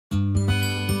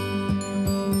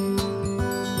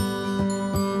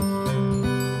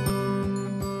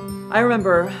I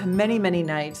remember many, many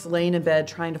nights laying in bed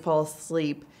trying to fall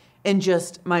asleep and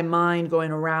just my mind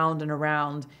going around and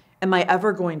around. Am I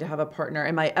ever going to have a partner?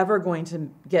 Am I ever going to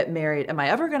get married? Am I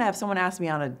ever going to have someone ask me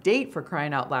on a date, for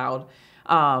crying out loud?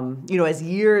 As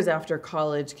years after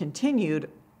college continued,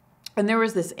 and there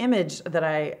was this image that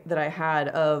I had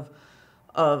of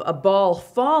a ball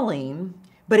falling,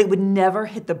 but it would never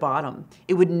hit the bottom.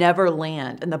 It would never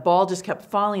land. And the ball just kept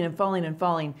falling and falling and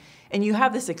falling. And you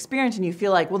have this experience and you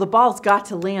feel like, well, the ball's got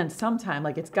to land sometime.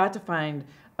 Like, it's got to find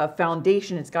a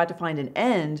foundation. It's got to find an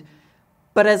end.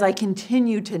 But as I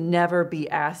continued to never be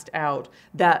asked out,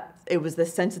 that it was the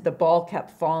sense that the ball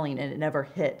kept falling and it never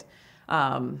hit.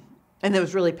 And it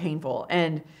was really painful.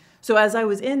 And so as I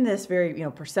was in this very,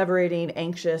 perseverating,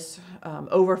 anxious,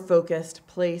 over-focused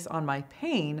place on my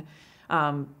pain,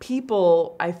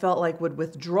 people I felt like would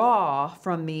withdraw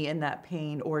from me in that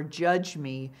pain or judge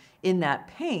me in that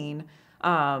pain.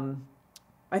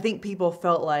 I think people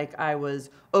felt like I was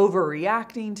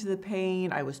overreacting to the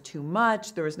pain. I was too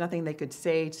much. There was nothing they could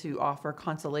say to offer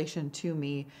consolation to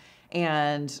me.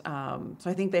 And so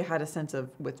I think they had a sense of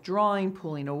withdrawing,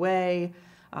 pulling away.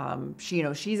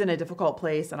 She's in a difficult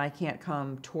place and I can't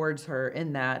come towards her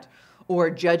in that, or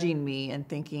judging me and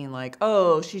thinking like,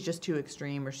 oh, she's just too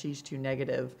extreme or she's too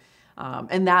negative.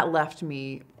 And that left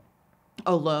me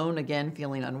alone, again,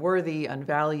 feeling unworthy,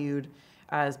 unvalued,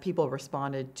 as people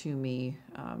responded to me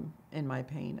in my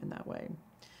pain in that way.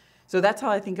 So that's how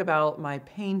I think about my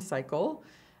pain cycle.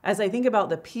 As I think about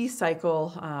the peace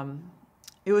cycle,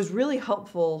 it was really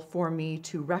helpful for me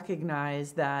to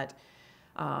recognize that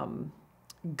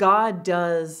God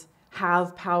does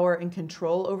have power and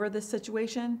control over this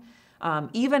situation.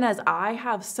 Even as I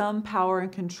have some power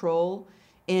and control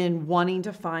in wanting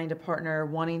to find a partner,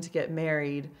 wanting to get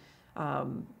married,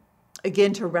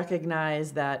 again, to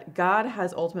recognize that God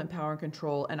has ultimate power and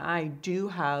control, and I do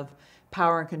have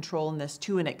power and control in this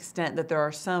to an extent that there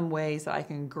are some ways that I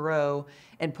can grow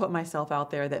and put myself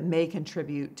out there that may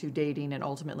contribute to dating and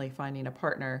ultimately finding a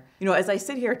partner. As I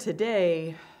sit here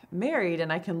today, married,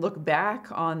 and I can look back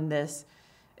on this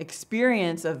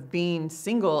experience of being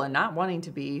single and not wanting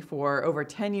to be for over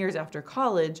 10 years after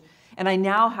college, and I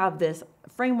now have this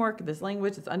framework, this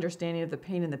language, this understanding of the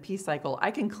pain and the peace cycle,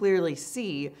 I can clearly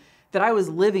see that I was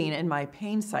living in my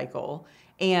pain cycle.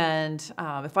 And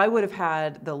if I would have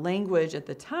had the language at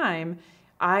the time,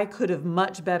 I could have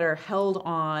much better held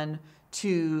on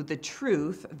to the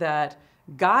truth that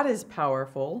God is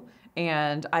powerful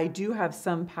and I do have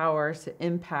some power to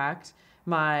impact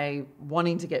my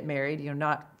wanting to get married,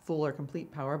 not full or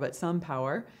complete power, but some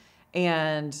power.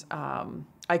 And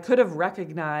I could have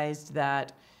recognized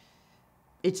that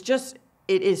it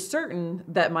is certain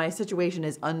that my situation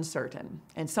is uncertain.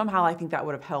 And somehow I think that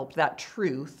would have helped. That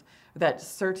truth,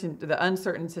 the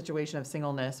uncertain situation of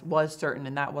singleness was certain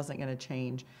and that wasn't going to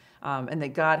change. And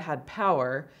that God had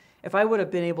power. If I would have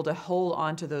been able to hold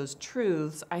on to those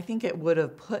truths, I think it would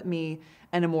have put me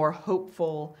in a more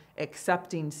hopeful,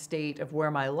 accepting state of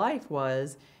where my life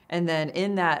was. And then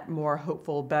in that more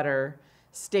hopeful, better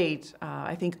state,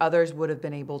 I think others would have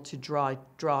been able to draw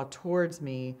towards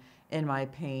me in my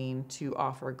pain to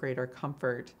offer greater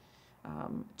comfort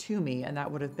to me, and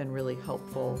that would have been really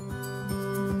helpful.